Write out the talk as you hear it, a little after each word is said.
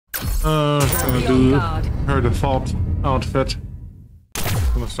Gonna do her default outfit.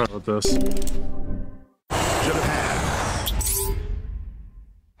 I'm gonna start with this.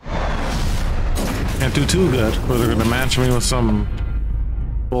 Can't do too good, or they're gonna match me with some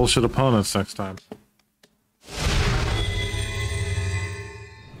bullshit opponents next time.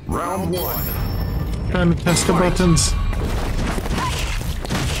 Round one. Trying to test the buttons.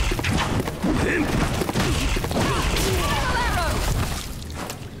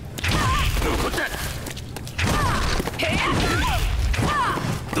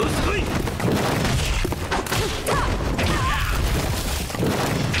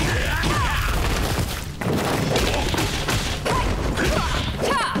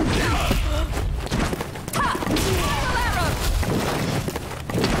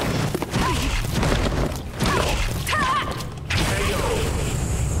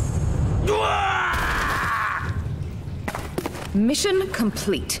 Mission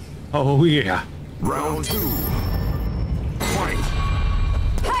complete. Oh yeah. Round two. Fight.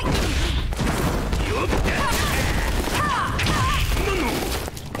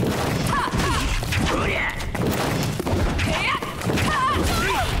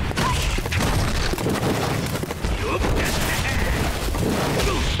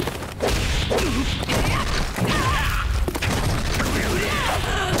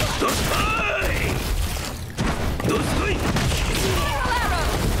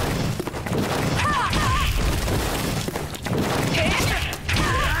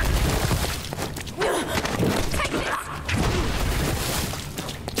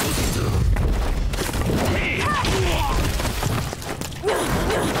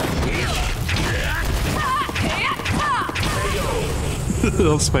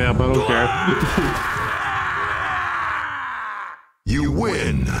 They'll spam, I don't care. You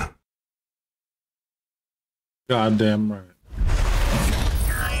win. Goddamn right.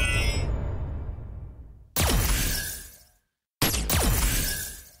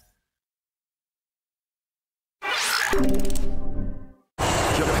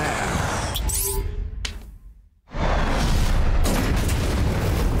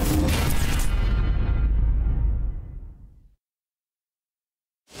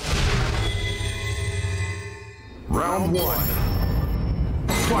 Round one.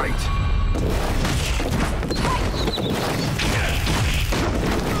 Fight.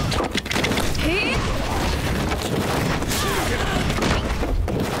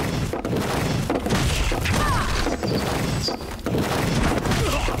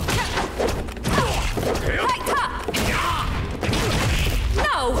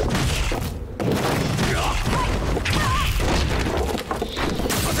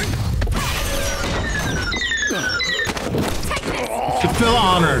 Feel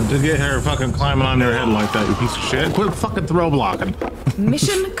honored to get her fucking climbing on your head like that, you piece of shit. Quit fucking throw blocking.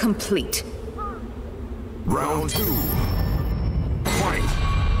 Mission complete. Round two. Fight.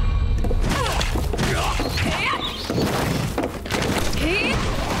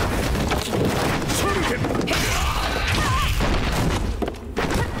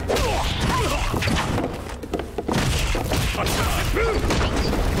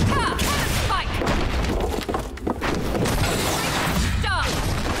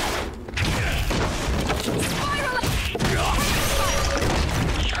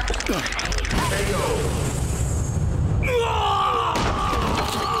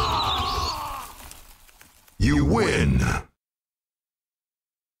 You win.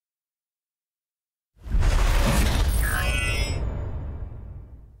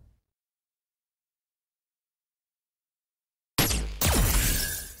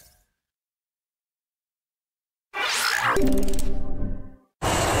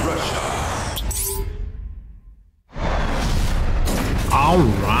 All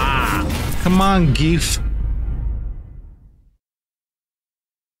right. Come on, Geef.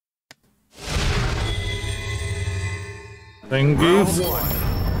 Zangief.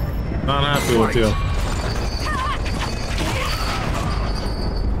 Not happy with you.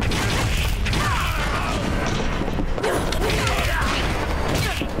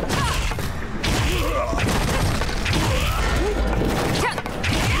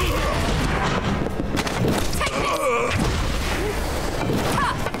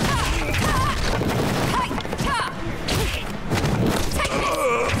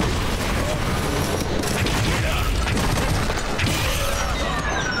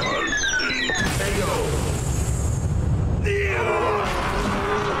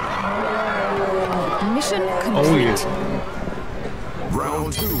 Mission complete. Oh yeah.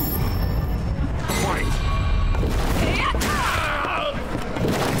 Round two. Fight.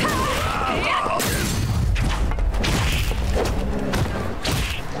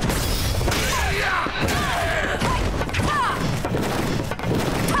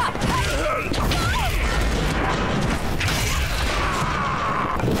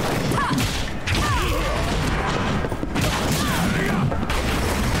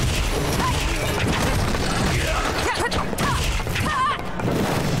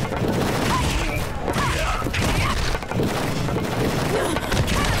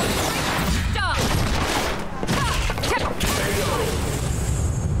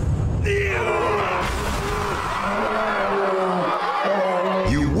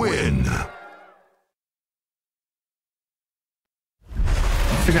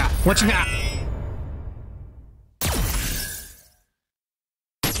 What you got?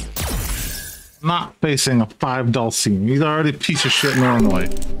 Not facing a 5 Dulcine. He's already a piece of shit normally.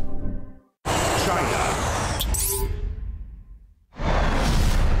 China.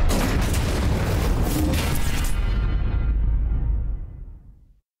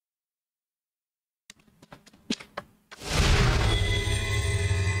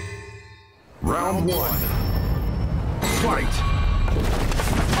 Round 1. Fight.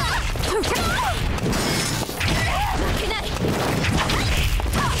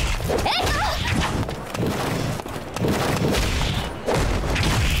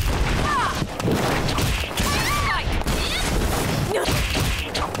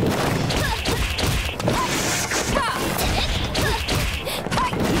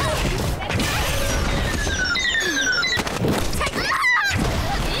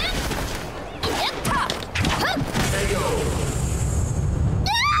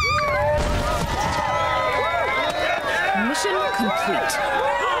 Mission complete.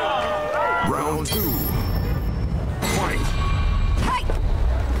 Round 2. Fight.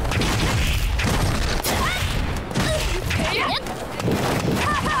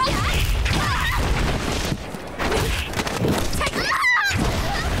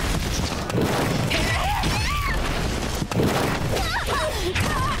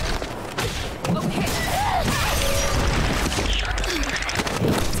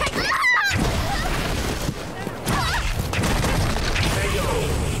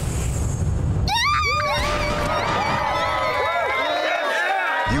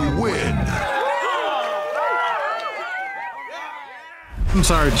 You win. I'm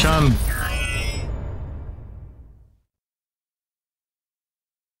sorry, Chun.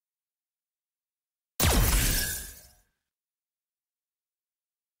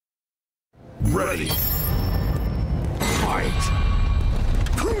 Ready. Fight.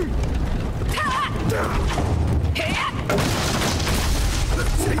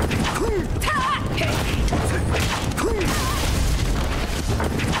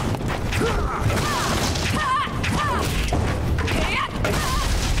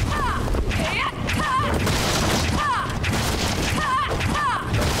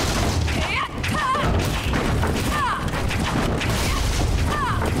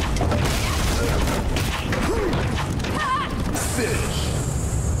 Finish.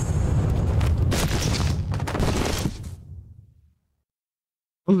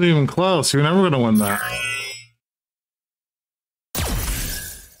 Wasn't even close. You're never gonna win that.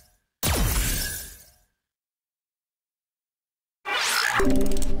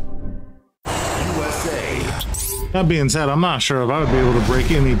 USA. That being said, I'm not sure if I would be able to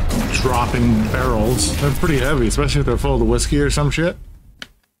break any dropping barrels. They're pretty heavy, especially if they're full of the whiskey or some shit.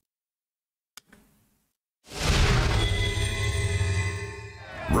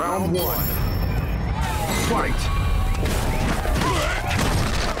 Round 1. Fight.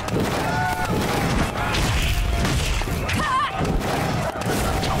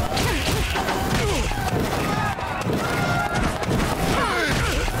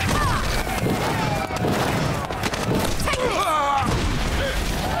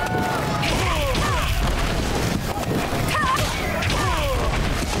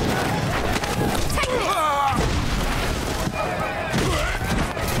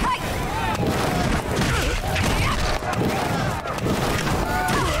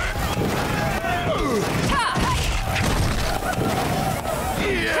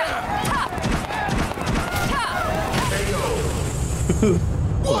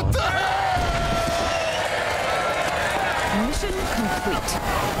 What the hell? Mission complete.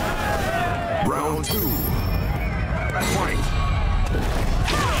 Round 2. Fight.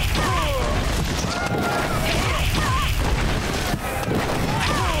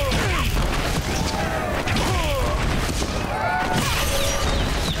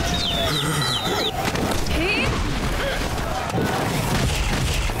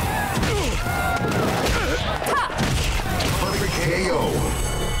 Perfect KO.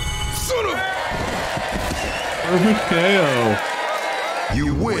 Son of... Perfect KO.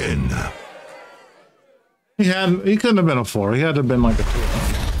 You win. He couldn't have been a 4. He had to have been like a 2.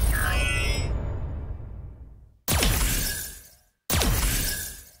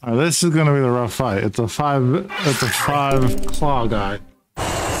 Alright, this is gonna be the rough fight. It's a 5 claw guy.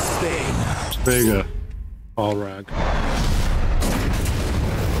 Sting. Vega. Balrog.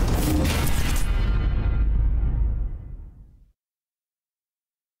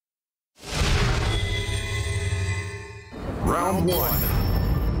 Round 1.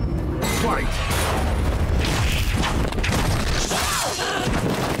 Fight.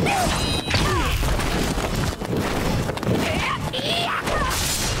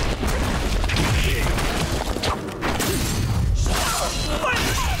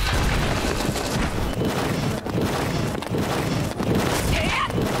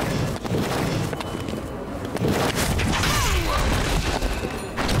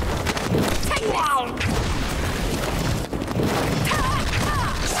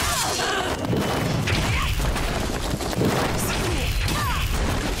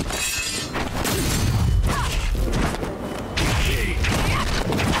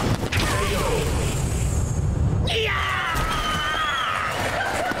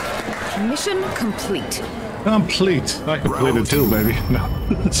 Mission complete. Complete. I completed too, baby. No.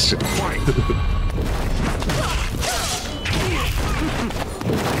 Shit.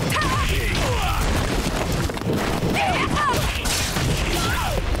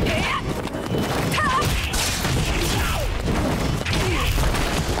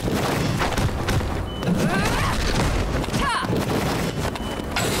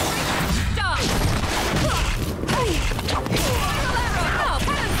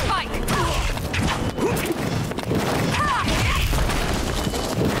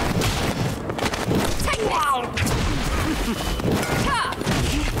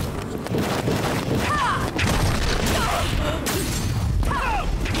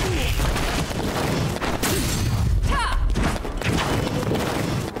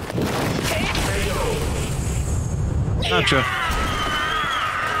 Gotcha.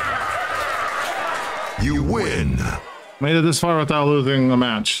 You win. Made it this far without losing a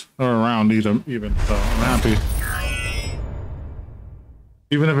match or a round even. So I'm happy.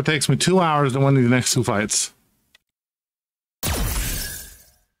 Even if it takes me 2 hours to win these next 2 fights.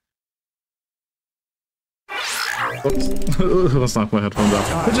 Oops. Let's knock my headphones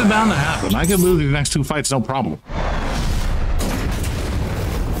off. Which is bound to happen. I can lose these next 2 fights, no problem.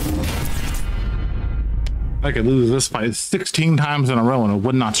 I could lose this fight 16 times in a row and it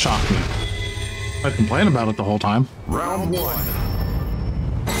would not shock me. I'd complain about it the whole time. Round 1.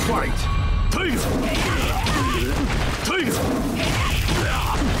 Fight.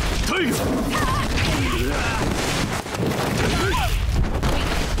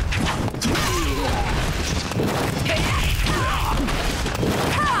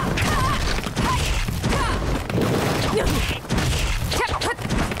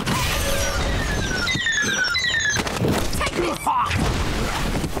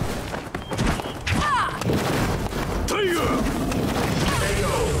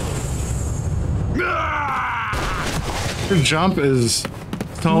 Her jump is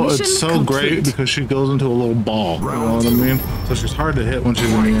it's so great because she goes into a little ball. You know what I mean? So she's hard to hit when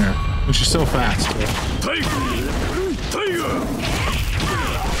she's in the air. And she's so fast.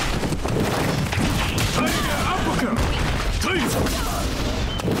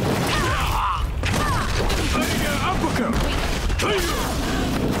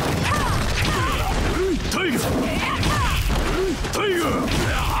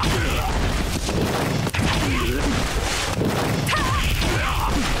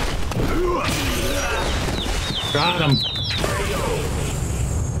 Got him.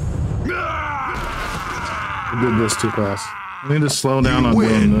 I did this too fast. I need to slow down on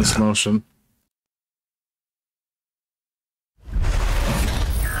doing this motion.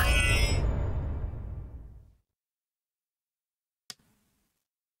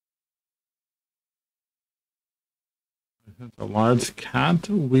 A large cat,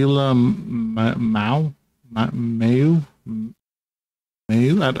 Wheeler Mayu? I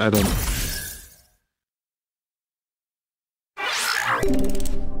don't know.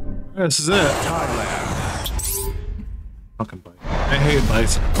 This is it. Fucking Bison. I hate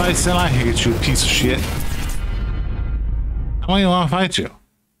Bison. Bison, I hate you, piece of shit. I don't even want to fight you.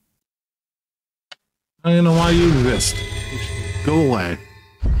 I don't even know why you exist. Go away.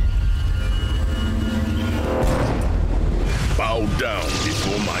 Bow down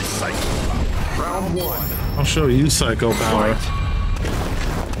before my psycho power. Round 1. I'll show you psycho power.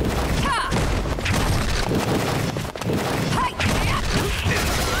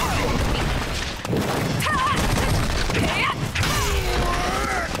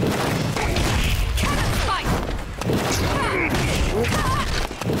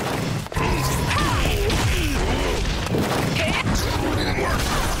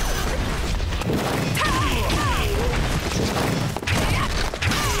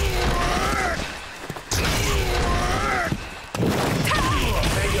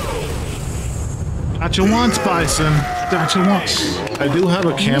 Got you once, Bison. Got you once. I do have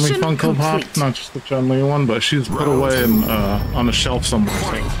a Cammy Funko Pop, not just the Chun-Li one, but she's put away in, on a shelf somewhere.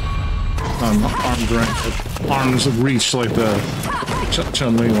 So arms reach like the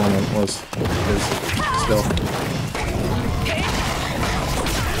Chun-Li one was. Is still.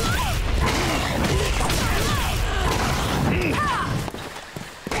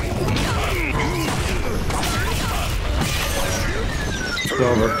 It's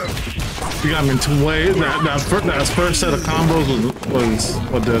over. You got me to wait. That first set of combos was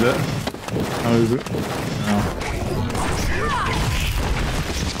what did it. How is it? No.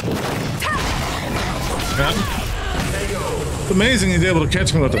 Yeah. It's amazing he's able to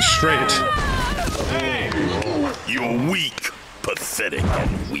catch me with a straight. You're weak, pathetic,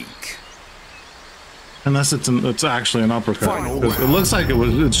 and weak. Unless it's actually an uppercut. It looks like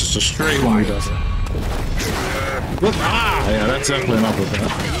it's just a straight when he does it. Look, yeah, that's definitely an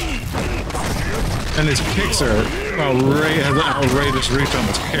uppercut. And his kicks are outrageous reach on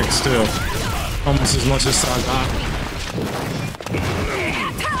his kicks too. Almost as much as Sagat.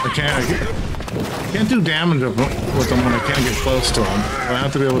 I can't do damage with him when I can't get close to him. I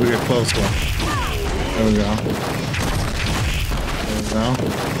have to be able to get close to him. There we go. There we go.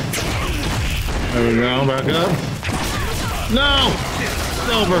 There we go, back up. No! It's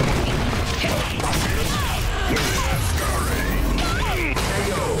over.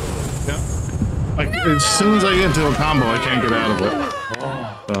 Yeah. Like, as soon as I get into a combo, I can't get out of it.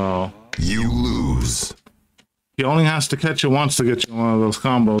 So. You lose. He only has to catch you once to get you one of those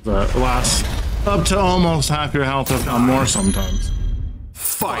combos that lasts up to almost half your health, if not more sometimes.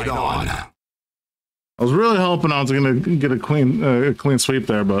 Fight on. I was really hoping I was gonna get a clean sweep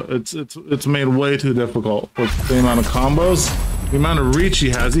there, but it's made way too difficult with the amount of combos, the amount of reach he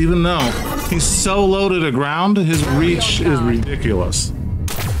has. Even though he's so low to the ground, his reach is ridiculous.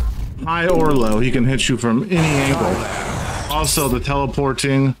 High or low, he can hit you from any angle. Also, the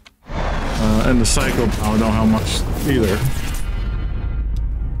teleporting and the psycho power don't have much either.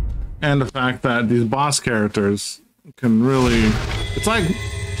 And the fact that these boss characters can really, it's like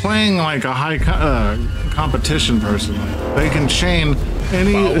playing like a high competition person. They can chain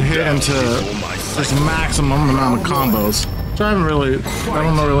any hit into just maximum amount of combos. So I don't really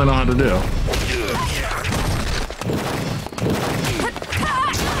know how to do.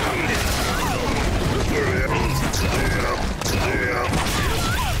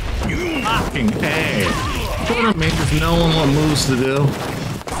 Fucking A. What I mean, just knowing what moves to do,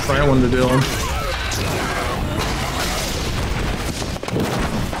 right when to do them.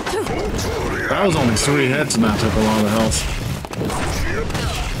 That was only 3 hits and that took a lot of health.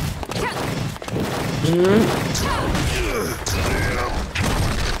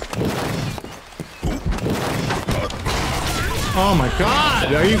 Oh my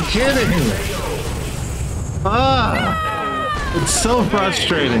god, are you kidding me? It's so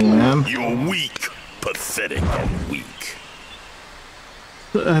frustrating, man. You're weak, pathetic and weak.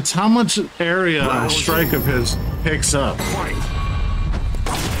 That's how much area a strike of his picks up.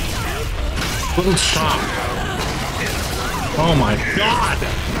 Little chop. Oh my god!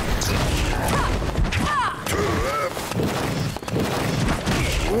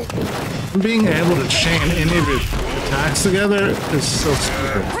 Being able to chain any of your attacks together is so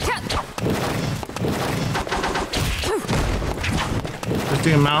stupid. Just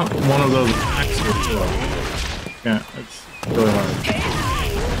the amount one of those attacks gets to. Yeah, it's really hard.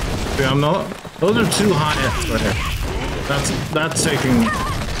 See, those are too high hits right here. That's taking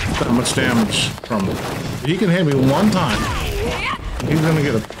that much damage from him. If he can hit me one time, he's gonna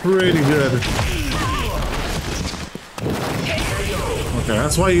get a pretty good. Okay,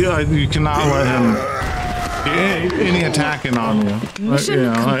 that's why you cannot let him get any attacking on you. I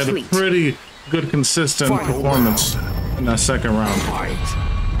had a pretty good consistent performance in that second round.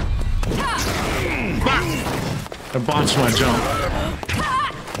 I botched my jump.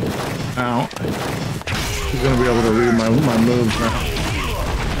 Ow. He's gonna be able to read my moves now.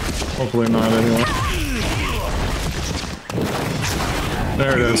 Hopefully not, anyway.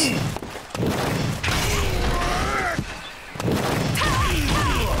 There it is.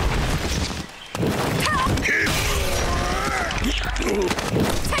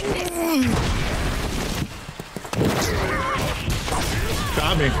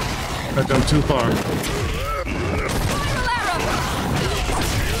 Got me. I've gone too far.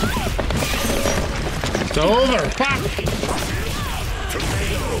 It's over. Fuck.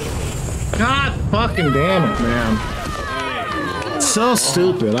 God fucking damn it, man. It's so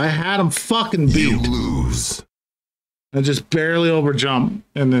stupid. I had him fucking beat. You lose. I just barely over jump,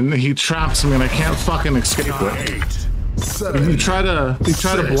 and then he traps me, and I can't fucking escape it. You try to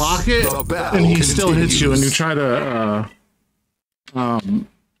block it, and he still hits you, and you try to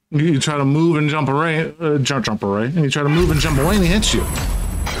move and jump away, and you try to move and jump away, and he hits you.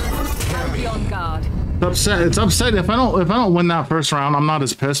 Be on guard. It's upset. If I don't win that first round, I'm not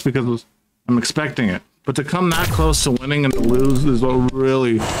as pissed because I'm expecting it. But to come that close to winning and to lose is what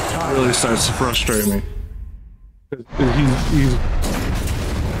really starts to frustrate me. He's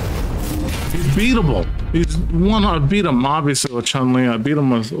beatable. I beat him obviously with Chun-Li. I beat him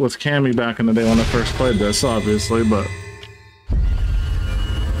with Cammy back in the day when I first played this, obviously, but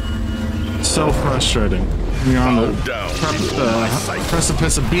it's so frustrating. You're on the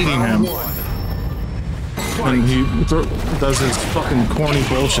precipice of beating him, and he does his fucking corny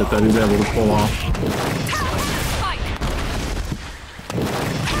bullshit that he's able to pull off.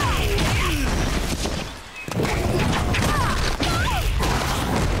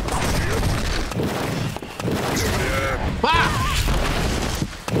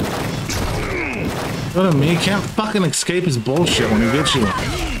 Look at me, can't fucking escape his bullshit when he gets you.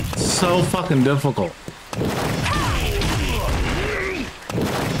 So fucking difficult.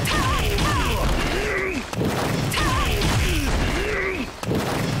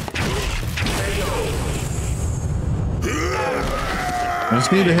 I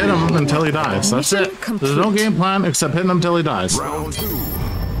just need to hit him until he dies. That's it. There's no game plan except hitting him until he dies. Round 2.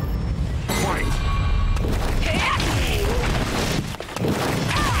 Fight.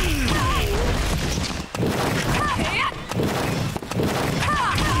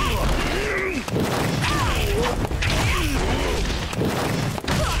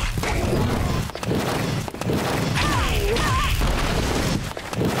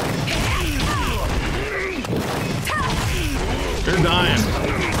 You're dying.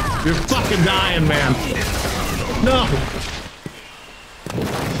 You're fucking dying, man. No.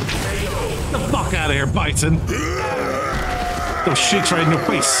 Get the fuck out of here, Bison. Those shits right in your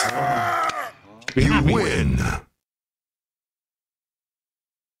face. Be You happy. win.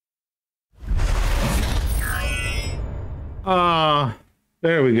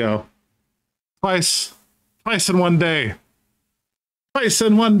 There we go. Twice in one day. Twice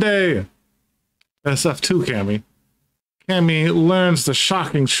in one day. SF2 Cammy. Cammy learns the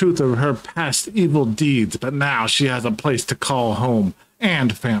shocking truth of her past evil deeds, but now she has a place to call home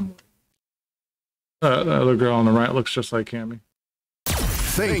and family. The other girl on the right looks just like Cammy.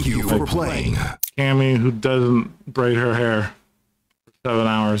 Thank you for playing. Cammy, who doesn't braid her hair for 7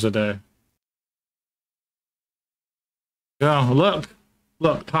 hours a day. Yeah, look,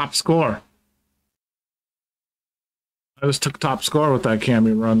 top score. I just took top score with that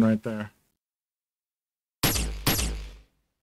Cammy run right there.